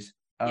series.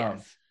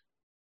 Yes.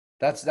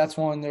 That's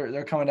one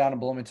they're coming down to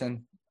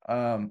Bloomington.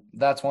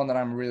 That's one that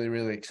I'm really,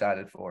 really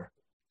excited for.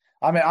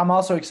 I mean, I'm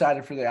also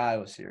excited for the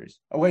Iowa series.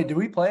 Oh, wait, do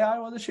we play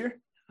Iowa this year?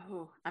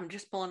 Oh, I'm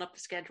just pulling up the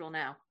schedule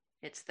now.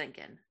 It's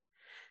thinking.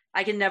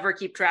 I can never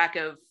keep track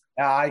of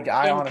I in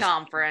honestly,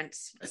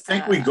 conference. I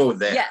think we go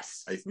there.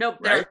 Yes. Nope.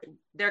 Right?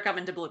 They're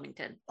coming to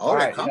Bloomington. Oh, they're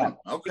Right, coming.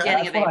 yeah. Okay.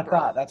 Beginning that's of what April. I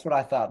thought. That's what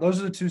I thought. Those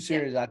are the two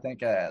series I think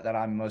that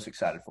I'm most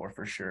excited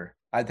for sure.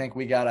 I think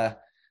we got a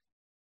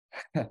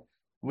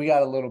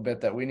little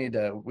bit that we need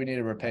to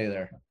repay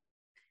there.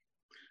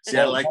 See,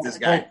 I like this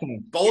guy.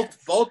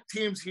 Both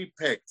teams he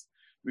picked.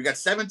 We got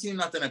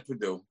 17-0 at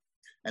Purdue.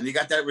 And you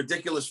got that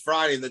ridiculous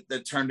Friday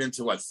that turned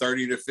into,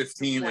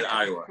 30-15 at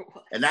Iowa.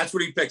 And that's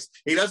what he picks.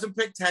 He doesn't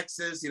pick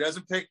Texas. He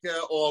doesn't pick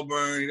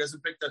Auburn. He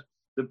doesn't pick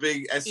the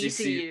big SEC.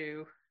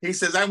 ECU. He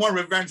says, I want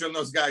revenge on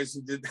those guys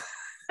who did.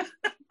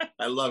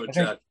 I love it,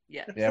 Chad.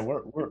 Yeah,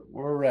 we're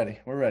ready.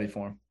 We're ready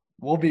for him.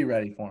 We'll be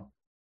ready for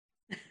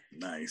him.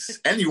 Nice.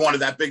 And you wanted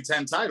that Big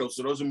Ten title,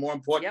 so those are more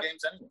important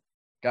games anyway.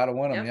 Got to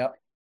win them. Yep.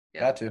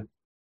 Got to.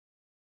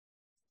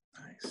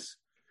 Nice.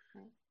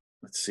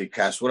 Let's see,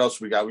 Cass, what else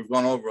we got? We've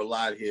gone over a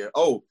lot here.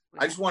 Oh,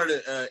 I just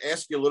wanted to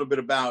ask you a little bit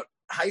about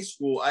high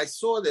school. I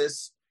saw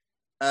this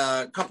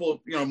couple of,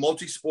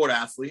 multi-sport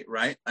athlete,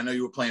 right? I know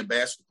you were playing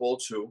basketball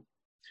too.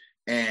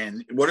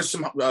 And what are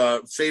some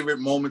favorite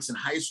moments in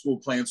high school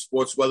playing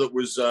sports, whether it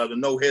was the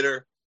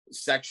no-hitter,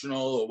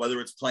 sectional, or whether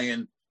it's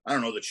playing, I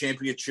don't know, the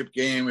championship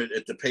game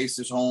at the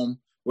Pacers home?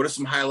 What are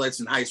some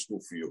highlights in high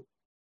school for you?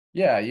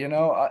 Yeah,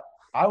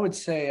 I would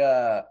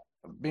say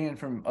being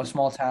from a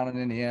small town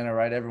in Indiana,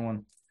 right,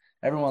 everyone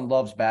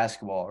loves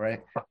basketball,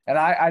 right? And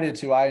I did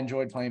too. I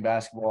enjoyed playing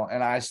basketball,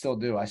 and I still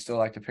do. I still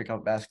like to pick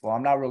up basketball.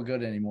 I'm not real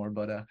good anymore,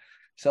 but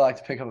still like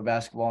to pick up a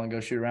basketball and go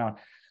shoot around.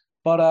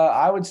 But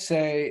I would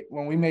say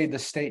when we made the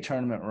state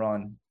tournament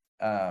run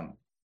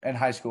in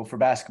high school for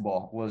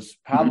basketball was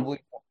probably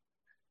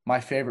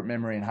my favorite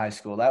memory in high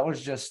school. That was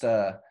just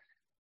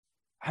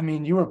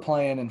you were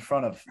playing in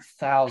front of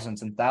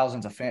thousands and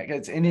thousands of fans.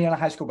 It's Indiana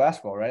high school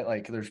basketball, right?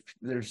 Like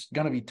there's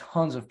going to be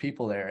tons of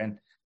people there,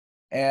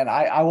 and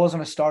I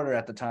wasn't a starter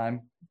at the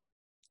time.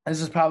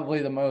 This is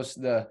probably the most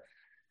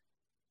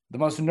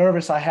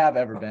nervous I have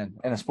ever been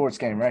in a sports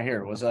game right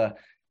here. Was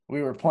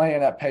we were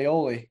playing at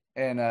Paoli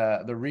in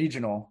the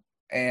regional,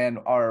 and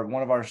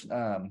one of our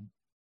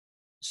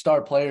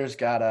star players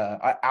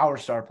our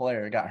star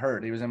player got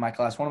hurt. He was in my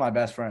class, one of my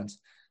best friends,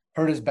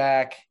 hurt his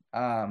back.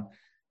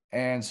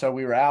 And so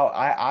we were out.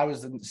 I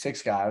was the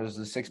sixth guy. I was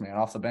the sixth man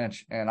off the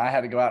bench, and I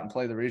had to go out and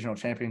play the regional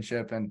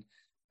championship.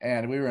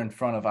 And we were in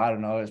front of, I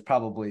don't know, it was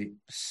probably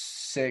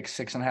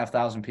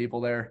 6,500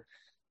 people there.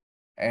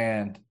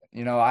 And,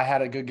 I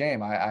had a good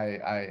game.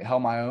 I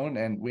held my own,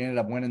 and we ended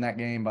up winning that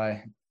game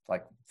by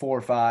like 4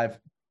 or 5.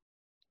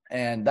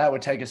 And that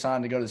would take us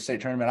on to go to the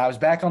state tournament. I was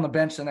back on the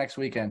bench the next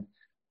weekend,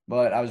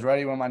 but I was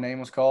ready when my name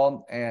was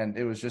called, and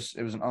it was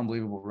an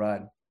unbelievable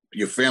ride.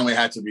 Your family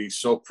had to be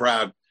so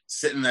proud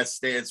sitting in that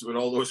stance with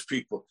all those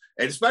people.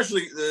 And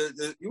especially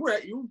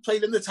you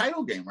played in the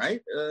title game,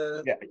 right?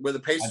 Where the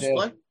Pacers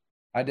play?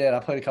 I did. I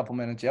played a couple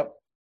minutes. Yep.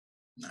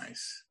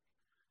 Nice.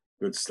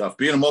 Good stuff.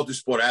 Being a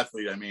multi-sport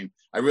athlete,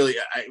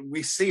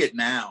 we see it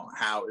now,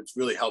 how it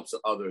really helps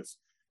others,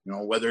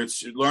 whether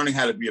it's learning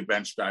how to be a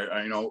bench guy.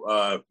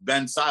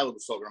 Ben Seiler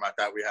was talking about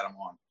that. We had him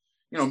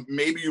on.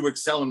 Maybe you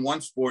excel in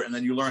one sport and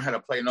then you learn how to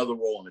play another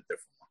role in a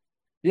different one.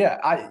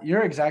 Yeah,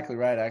 you're exactly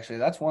right, actually.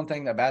 That's one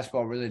thing that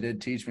basketball really did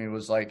teach me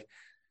was like,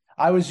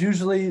 I was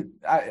usually,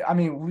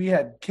 we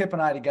had Kip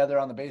and I together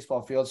on the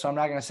baseball field, so I'm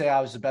not going to say I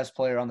was the best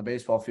player on the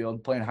baseball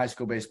field playing high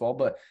school baseball,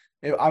 but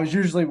I was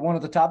usually one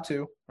of the top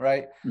 2,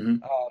 right? Mm-hmm.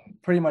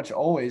 Pretty much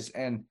always.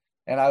 And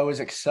I always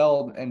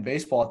excelled in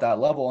baseball at that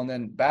level. And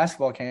then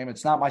basketball came.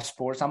 It's not my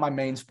sport. It's not my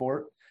main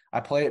sport. I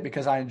play it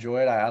because I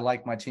enjoy it. I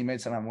like my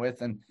teammates that I'm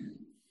with.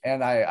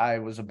 And I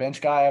was a bench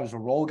guy. I was a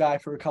role guy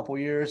for a couple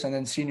of years. And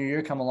then senior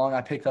year come along,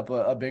 I picked up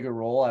a bigger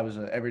role. I was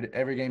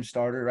every game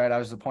starter, right? I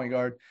was the point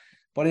guard.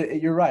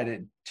 But you're right.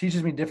 It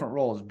teaches me different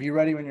roles. Be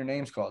ready when your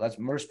name's called. That's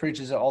Merce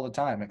preaches it all the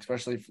time,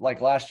 especially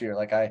like last year.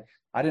 Like I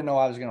didn't know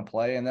I was going to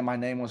play, and then my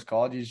name was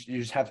called. You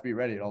just have to be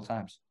ready at all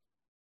times.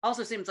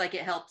 Also seems like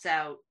it helps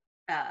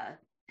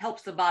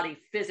the body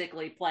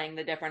physically playing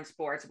the different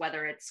sports,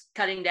 whether it's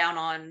cutting down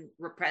on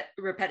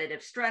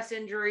repetitive stress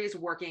injuries,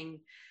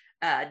 working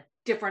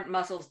different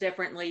muscles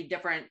differently,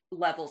 different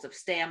levels of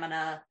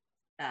stamina.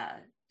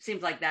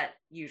 Seems like that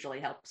usually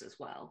helps as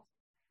well.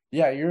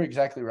 Yeah, you're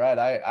exactly right.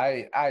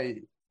 I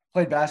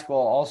played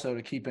basketball also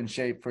to keep in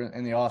shape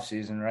in the off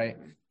season, right?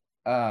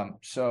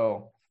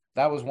 So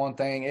that was one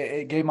thing.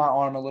 It gave my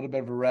arm a little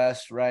bit of a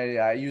rest, right?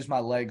 I used my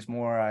legs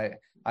more.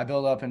 I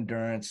built up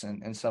endurance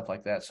and stuff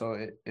like that. So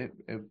it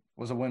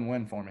was a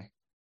win-win for me.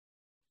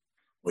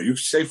 Well, you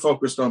stay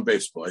focused on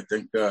baseball. I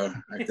think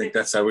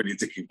that's how we need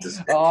to keep this.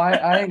 Oh,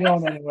 I ain't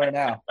going anywhere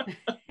now.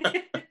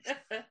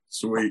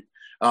 Sweet.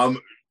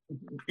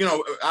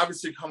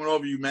 Obviously coming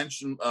over, you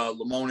mentioned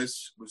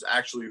Lemonis was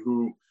actually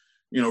who,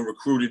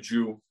 recruited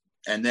you.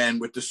 And then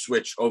with the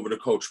switch over to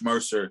Coach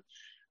Mercer,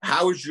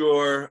 how has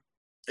your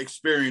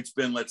experience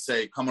been, let's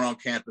say, coming on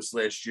campus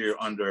last year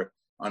under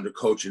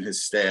Coach and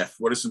his staff?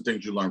 What are some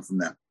things you learned from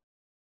them?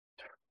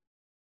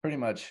 Pretty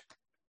much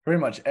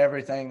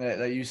everything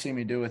that you see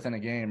me do within a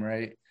game,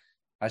 right?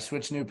 I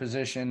switched new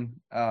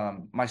position.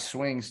 My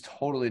swing's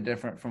totally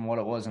different from what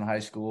it was in high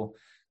school.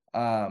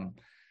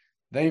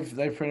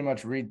 They've pretty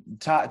much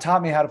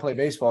taught me how to play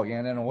baseball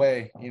again, in a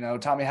way,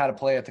 taught me how to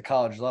play at the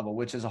college level,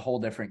 which is a whole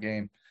different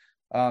game.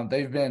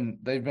 They've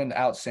been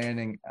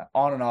outstanding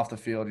on and off the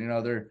field.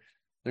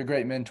 They're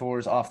great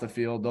mentors off the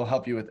field. They'll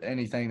help you with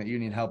anything that you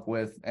need help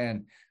with.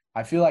 And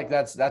I feel like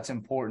that's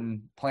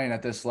important playing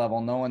at this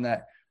level, knowing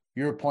that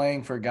you're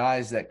playing for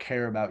guys that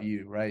care about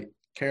you, right?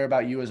 Care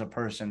about you as a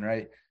person,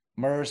 right?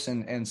 Merce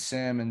and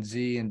Sim and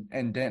Z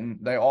and Denton,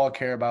 they all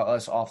care about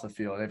us off the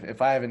field.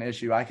 If I have an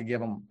issue, I could give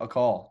them a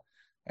call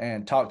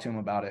and talk to them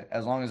about it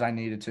as long as I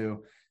needed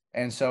to.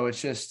 And so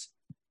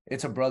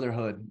it's a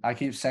brotherhood. I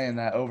keep saying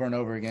that over and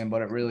over again,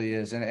 but it really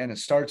is. And it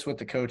starts with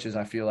the coaches,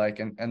 I feel like,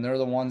 and they're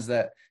the ones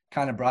that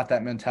kind of brought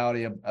that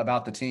mentality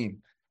about the team.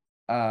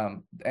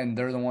 And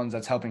they're the ones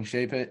that's helping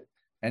shape it.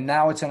 And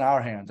now it's in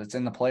our hands. It's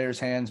in the players'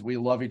 hands. We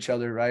love each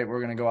other, right? We're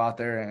going to go out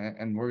there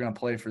and we're going to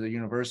play for the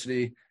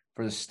university,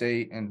 for the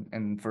state,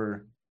 and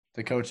for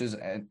the coaches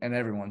and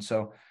everyone.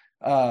 So,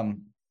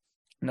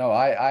 no,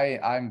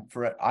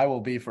 I will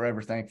be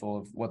forever thankful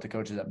of what the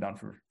coaches have done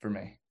for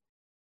me.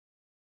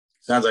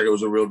 Sounds like it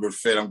was a real good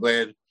fit. I'm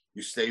glad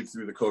you stayed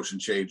through the coaching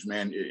change,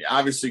 man.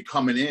 Obviously,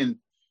 coming in,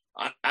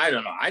 I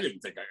don't know. I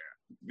didn't think, to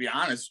be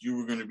honest, you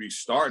were going to be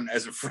starting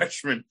as a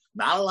freshman.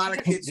 Not a lot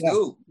of kids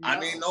do. No. I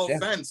mean, no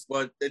offense,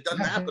 but it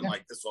doesn't happen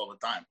like this all the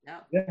time. No.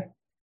 Yeah.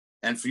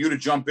 And for you to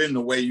jump in the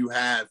way you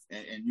have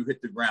and you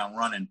hit the ground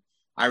running.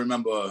 I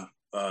remember,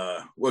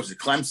 what was it,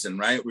 Clemson,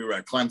 right? We were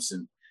at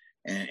Clemson,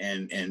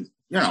 and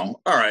all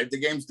right, the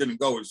games didn't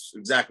go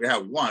exactly how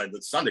we wanted.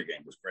 The Sunday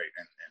game was great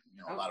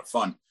and a lot of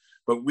fun.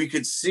 But we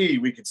could see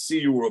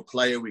you were a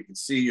player. We could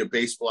see your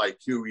baseball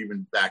IQ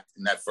even back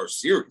in that first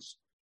series.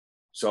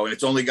 So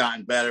it's only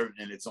gotten better,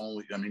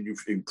 and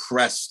you've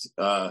impressed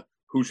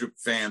Hoosier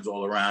fans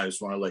all around. I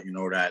just want to let you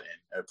know that,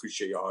 and I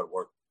appreciate your hard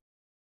work.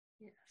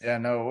 Yeah,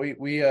 no,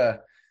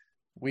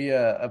 we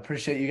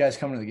appreciate you guys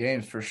coming to the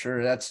games for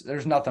sure.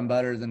 There's nothing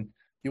better than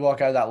you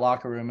walk out of that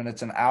locker room and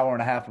it's an hour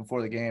and a half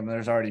before the game and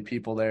there's already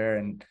people there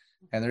and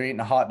they're eating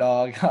a hot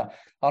dog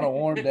on a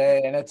warm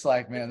day. And it's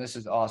like, man, this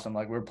is awesome.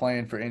 Like, we're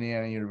playing for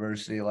Indiana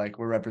University. Like,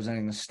 we're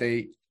representing the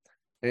state.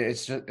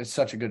 It's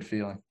such a good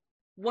feeling.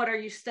 What are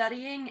you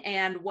studying,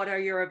 and what are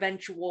your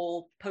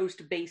eventual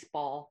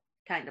post-baseball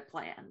kind of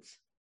plans?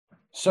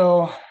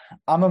 So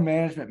I'm a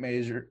management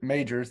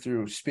major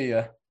through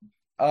SPIA.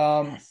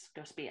 Yes,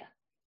 go SPIA.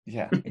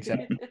 Yeah,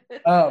 exactly.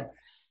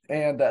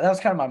 And that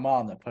was kind of my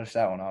mom that pushed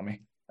that one on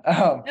me.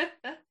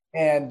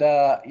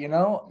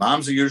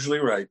 Moms are usually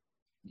right.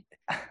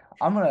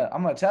 I'm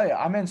gonna tell you,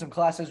 I'm in some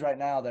classes right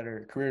now that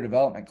are career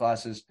development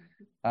classes,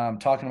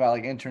 talking about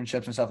like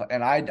internships and stuff.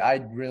 And I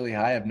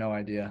have no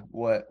idea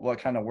what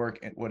kind of work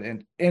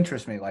would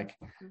interest me. Like,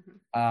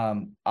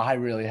 I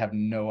really have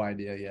no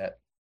idea yet.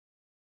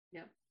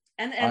 Yeah,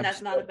 and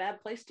that's not a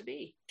bad place to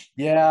be.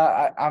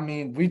 Yeah, I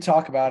mean, we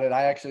talk about it.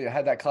 I actually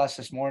had that class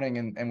this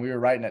morning, and we were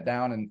writing it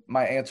down, and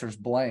my answer's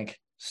blank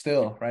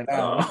still right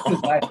now.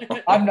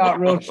 I'm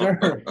not real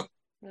sure.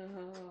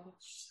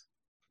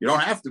 You don't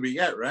have to be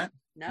yet, right?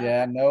 No.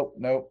 Yeah,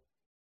 nope.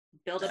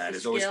 Build up that the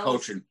is skills. Always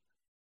coaching.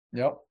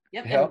 Yep.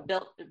 And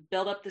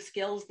build up the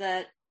skills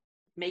that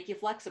make you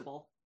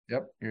flexible.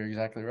 Yep, you're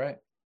exactly right.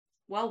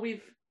 Well,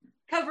 we've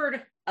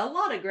covered a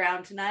lot of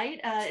ground tonight.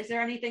 Is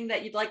there anything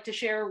that you'd like to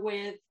share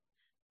with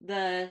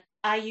the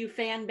IU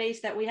fan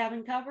base that we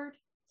haven't covered?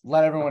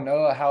 Let everyone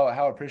know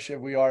how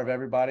appreciative we are of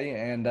everybody,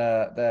 and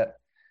that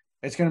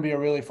it's going to be a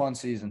really fun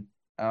season.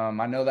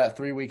 I know that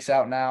 3 weeks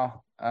out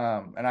now,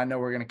 and I know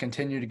we're going to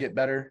continue to get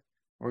better.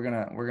 We're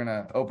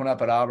gonna open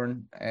up at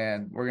Auburn,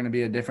 and we're going to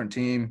be a different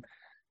team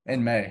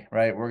in May,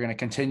 right? We're going to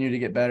continue to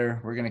get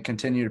better. We're going to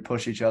continue to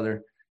push each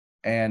other,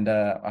 and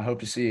I hope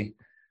to see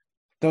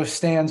those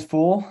stands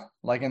full,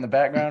 like in the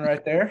background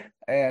right there,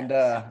 and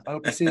I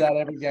hope to see that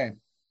every game.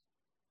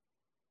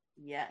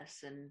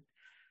 Yes, and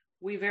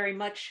we very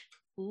much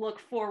look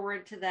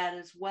forward to that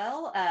as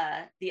well.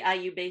 The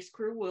IU base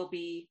crew will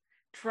be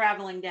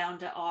traveling down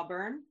to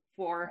Auburn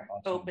for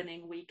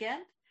opening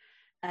weekend,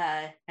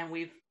 and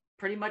we've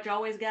pretty much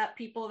always got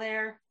people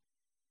there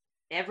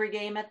every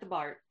game at the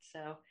BART.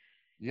 So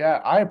yeah,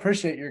 I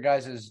appreciate your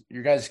guys'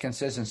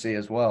 consistency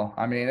as well.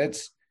 I mean,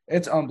 it's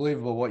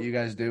unbelievable what you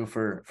guys do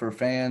for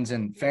fans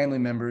and family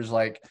members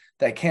like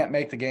that can't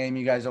make the game.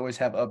 You guys always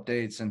have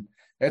updates, and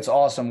it's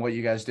awesome what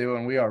you guys do,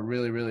 and we are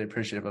really, really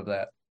appreciative of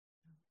that.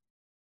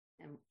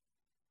 And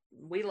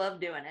we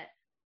love doing it.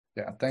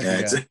 Yeah, thank Yeah,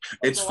 you. it's Guys.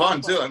 it's a lot fun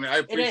of too. fun. I mean, I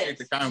appreciate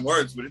the kind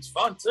words, but it's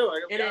fun too. I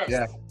gotta be It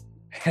honest.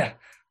 is. Yeah.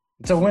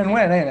 It's a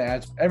win-win, ain't it?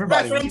 It's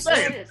everybody. That's what I'm It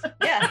saying. really is.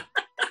 Yeah,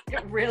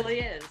 it really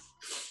is.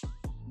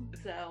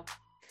 So,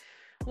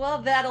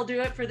 well, that'll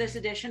do it for this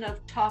edition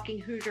of Talking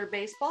Hoosier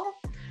Baseball.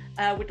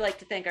 We'd like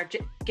to thank our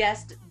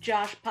guest,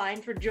 Josh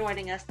Pine, for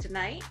joining us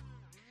tonight.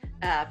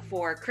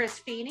 For Chris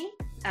Feeney,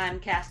 I'm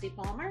Casty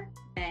Palmer,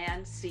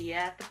 and see you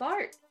at the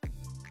BART.